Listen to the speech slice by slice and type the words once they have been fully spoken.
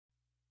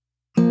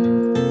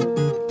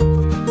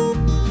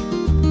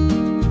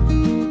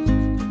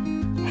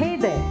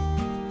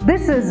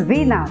is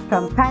Veena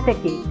from Atta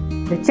Cake,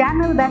 the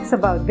channel that's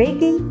about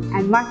baking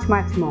and much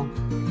more.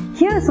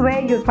 Here's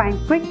where you'll find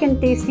quick and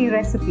tasty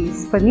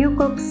recipes for new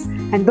cooks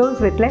and those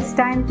with less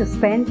time to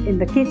spend in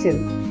the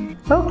kitchen.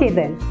 Okay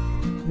then,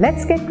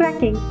 let's get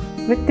cracking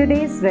with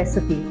today's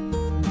recipe.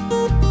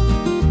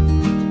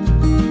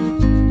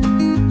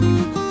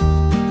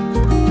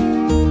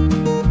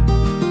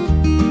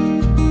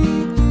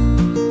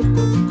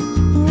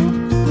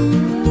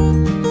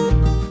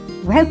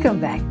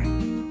 Welcome back.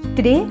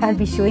 Today I'll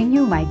be showing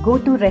you my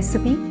go-to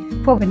recipe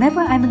for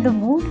whenever I'm in the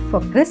mood for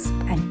crisp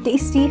and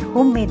tasty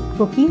homemade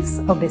cookies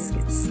or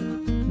biscuits.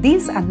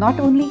 These are not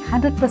only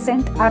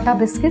 100% atta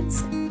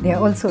biscuits, they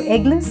are also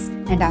eggless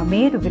and are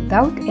made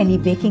without any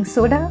baking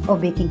soda or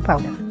baking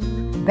powder.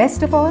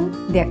 Best of all,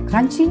 they are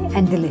crunchy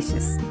and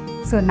delicious.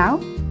 So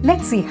now,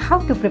 let's see how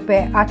to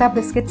prepare atta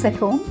biscuits at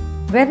home.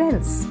 Where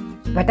else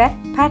but at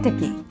Atta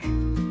Cake.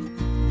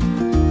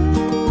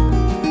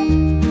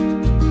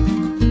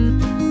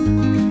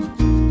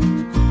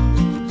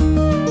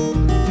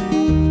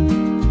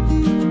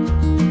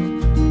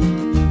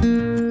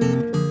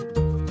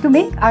 To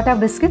make atta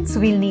biscuits,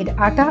 we'll need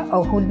atta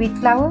or whole wheat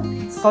flour,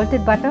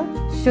 salted butter,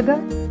 sugar,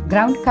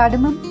 ground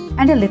cardamom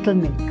and a little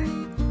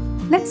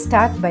milk. Let's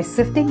start by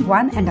sifting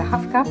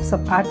 1.5 cups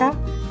of atta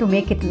to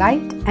make it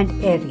light and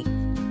airy.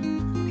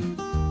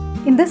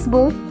 In this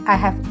bowl, I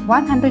have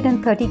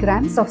 130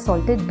 grams of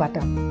salted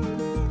butter.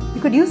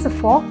 You could use a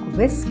fork,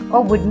 whisk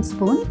or wooden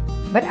spoon,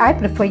 but I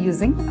prefer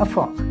using a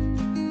fork.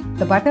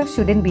 The butter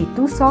shouldn't be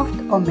too soft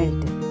or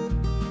melted.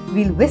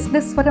 We'll whisk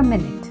this for a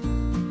minute.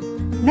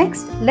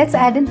 Next, let's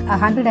add in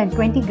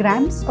 120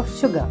 grams of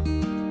sugar.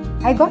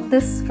 I got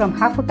this from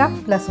half a cup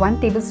plus 1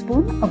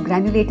 tablespoon of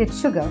granulated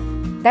sugar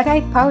that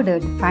I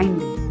powdered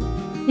finely.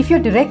 If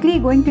you're directly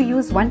going to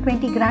use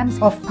 120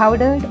 grams of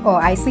powdered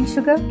or icing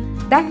sugar,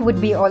 that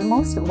would be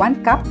almost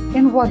 1 cup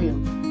in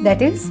volume.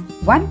 That is,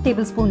 1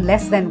 tablespoon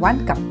less than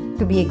 1 cup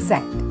to be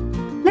exact.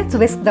 Let's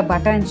whisk the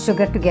butter and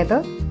sugar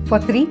together for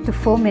 3 to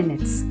 4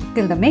 minutes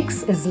till the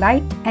mix is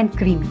light and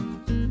creamy.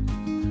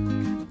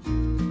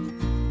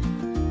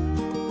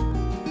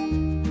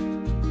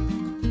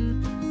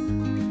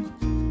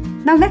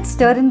 Now let's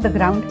stir in the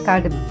ground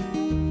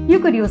cardamom. You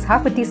could use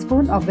half a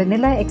teaspoon of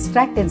vanilla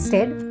extract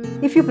instead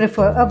if you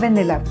prefer a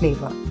vanilla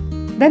flavor.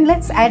 Then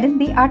let's add in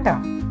the atta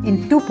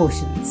in 2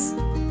 portions.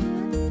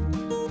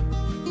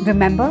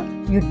 Remember,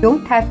 you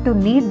don't have to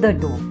knead the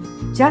dough.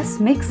 Just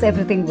mix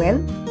everything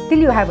well till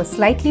you have a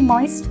slightly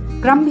moist,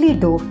 crumbly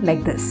dough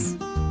like this.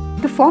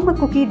 To form a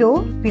cookie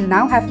dough, we'll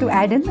now have to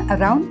add in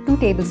around 2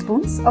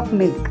 tablespoons of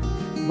milk,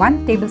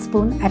 1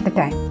 tablespoon at a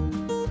time.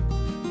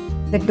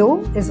 The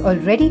dough is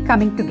already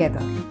coming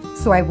together,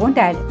 so I won't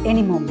add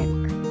any more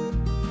milk.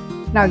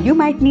 Now you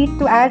might need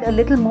to add a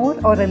little more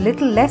or a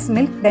little less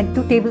milk than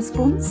 2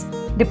 tablespoons,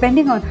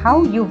 depending on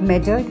how you've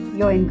measured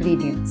your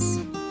ingredients.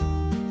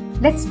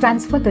 Let's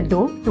transfer the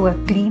dough to a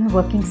clean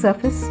working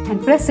surface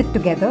and press it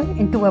together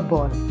into a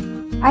ball.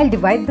 I'll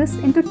divide this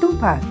into 2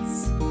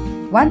 parts.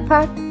 One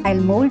part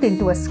I'll mold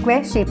into a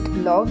square-shaped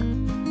log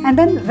and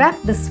then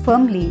wrap this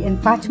firmly in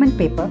parchment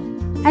paper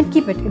and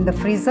keep it in the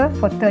freezer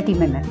for 30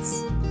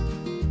 minutes.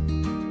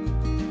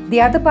 The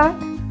other part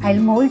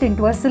I'll mold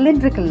into a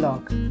cylindrical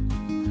log.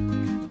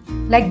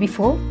 Like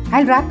before,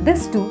 I'll wrap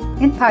this too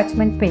in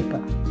parchment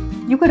paper.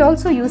 You could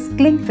also use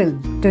cling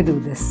film to do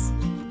this.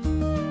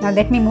 Now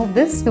let me move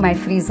this to my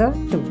freezer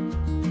too.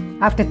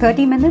 After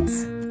 30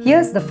 minutes,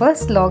 here's the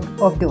first log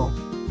of dough.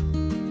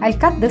 I'll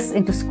cut this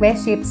into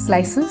square-shaped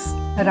slices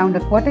around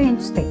 1/4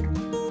 inch thick.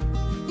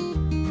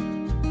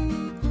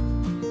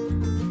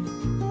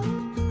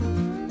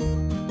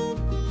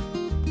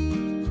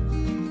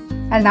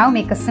 I'll now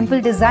make a simple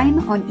design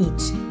on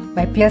each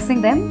by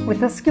piercing them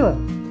with a skewer.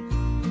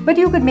 But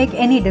you could make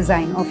any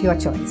design of your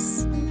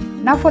choice.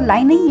 Now for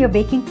lining your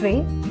baking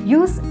tray,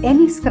 use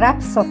any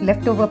scraps of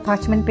leftover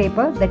parchment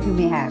paper that you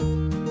may have,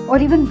 or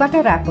even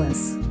butter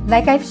wrappers,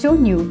 like I've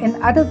shown you in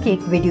other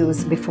cake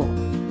videos before.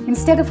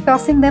 Instead of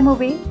tossing them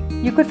away,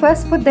 you could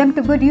first put them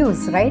to good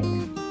use, right?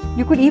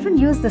 You could even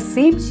use the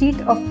same sheet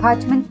of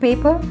parchment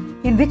paper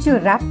in which you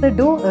wrapped the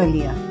dough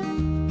earlier.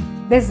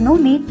 There's no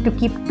need to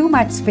keep too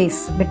much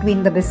space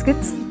between the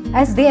biscuits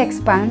as they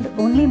expand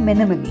only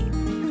minimally.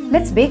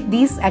 Let's bake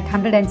these at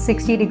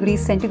 160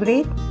 degrees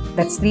centigrade,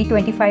 that's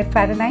 325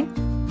 Fahrenheit,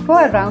 for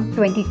around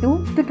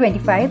 22 to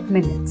 25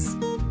 minutes.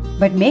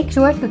 But make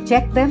sure to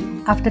check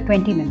them after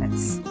 20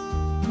 minutes.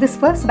 This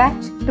first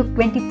batch took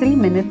 23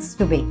 minutes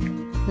to bake.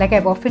 Like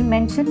I've often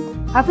mentioned,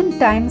 oven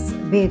times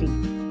vary,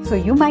 so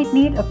you might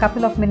need a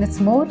couple of minutes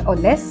more or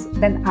less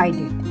than I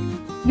did.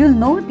 You'll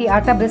know the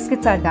atta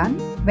biscuits are done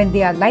when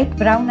they are light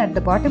brown at the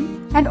bottom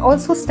and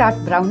also start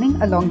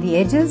browning along the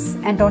edges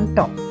and on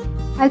top.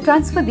 I'll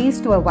transfer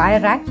these to a wire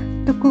rack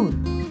to cool.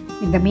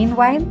 In the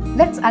meanwhile,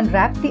 let's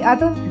unwrap the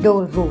other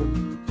dough roll.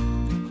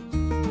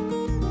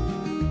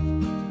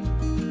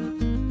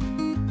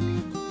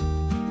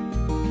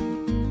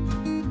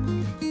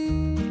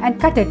 And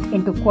cut it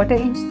into 1/4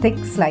 inch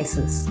thick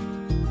slices.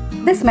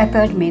 This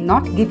method may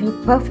not give you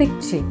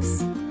perfect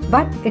shapes,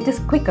 but it is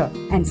quicker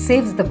and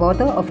saves the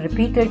bother of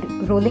repeated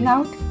rolling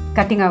out,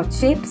 cutting out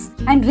shapes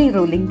and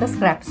re-rolling the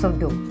scraps of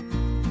dough.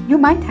 You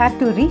might have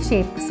to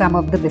reshape some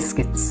of the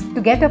biscuits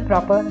to get a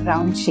proper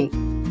round shape.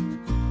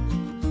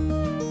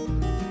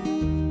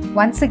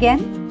 Once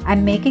again,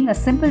 I'm making a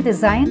simple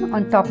design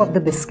on top of the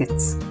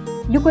biscuits.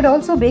 You could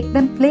also bake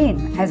them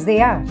plain as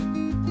they are.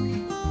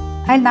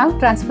 I'll now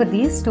transfer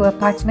these to a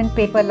parchment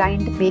paper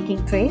lined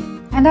baking tray,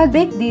 and I'll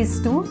bake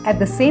these two at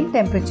the same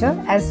temperature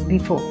as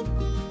before.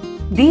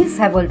 These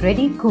have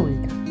already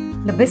cooled.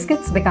 The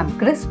biscuits become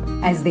crisp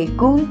as they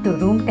cool to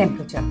room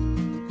temperature.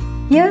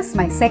 Here's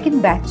my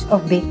second batch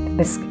of baked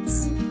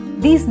biscuits.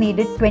 These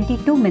needed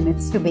 22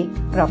 minutes to bake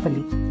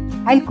properly.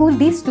 I'll cool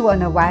these two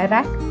on a wire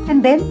rack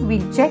and then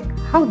we'll check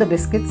how the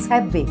biscuits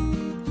have baked.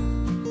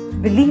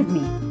 Believe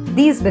me,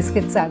 these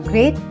biscuits are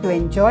great to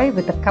enjoy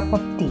with a cup of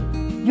tea.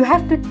 You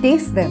have to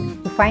taste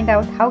them to find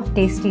out how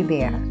tasty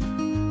they are.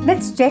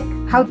 Let's check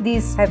how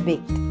these have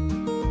baked.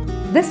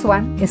 This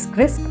one is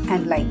crisp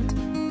and light.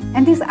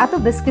 And these other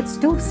biscuits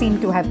too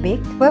seem to have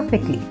baked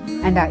perfectly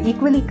and are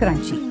equally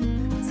crunchy.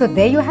 So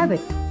there you have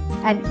it,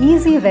 an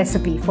easy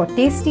recipe for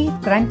tasty,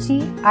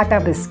 crunchy atta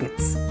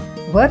biscuits.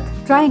 Worth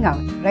trying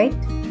out, right?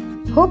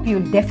 Hope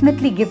you'll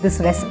definitely give this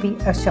recipe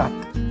a shot.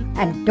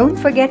 And don't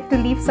forget to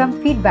leave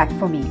some feedback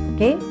for me,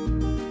 okay?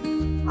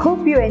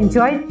 Hope you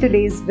enjoyed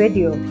today's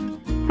video.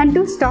 And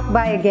do stop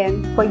by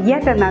again for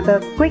yet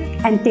another quick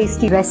and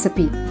tasty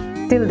recipe.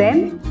 Till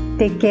then,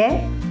 take care.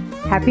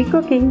 Happy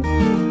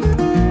cooking!